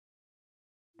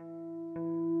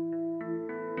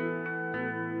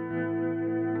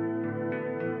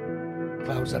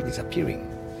clouds are disappearing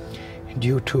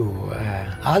due to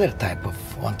other type of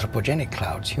anthropogenic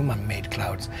clouds, human-made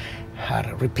clouds,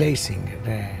 are replacing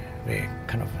the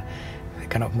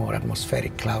kind of more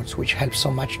atmospheric clouds, which help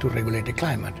so much to regulate the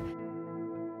climate.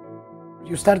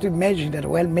 You start to imagine that,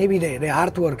 well, maybe the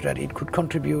artwork that it could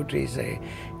contribute is a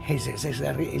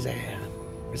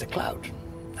cloud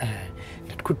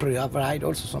that could provide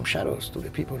also some shadows to the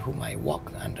people who might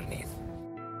walk underneath.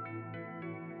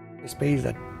 A space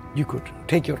that you could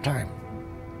take your time,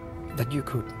 that you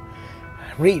could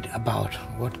read about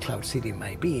what Cloud City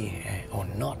might be or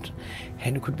not,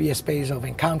 and it could be a space of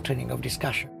encountering, of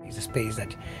discussion. It's a space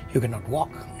that you cannot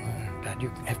walk, that you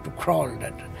have to crawl,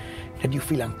 that you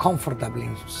feel uncomfortable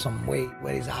in some way,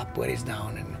 where is up, where is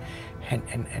down, and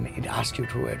it asks you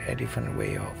to a different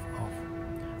way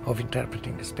of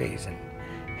interpreting the space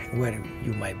and where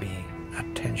you might be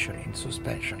at tension, in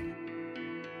suspension.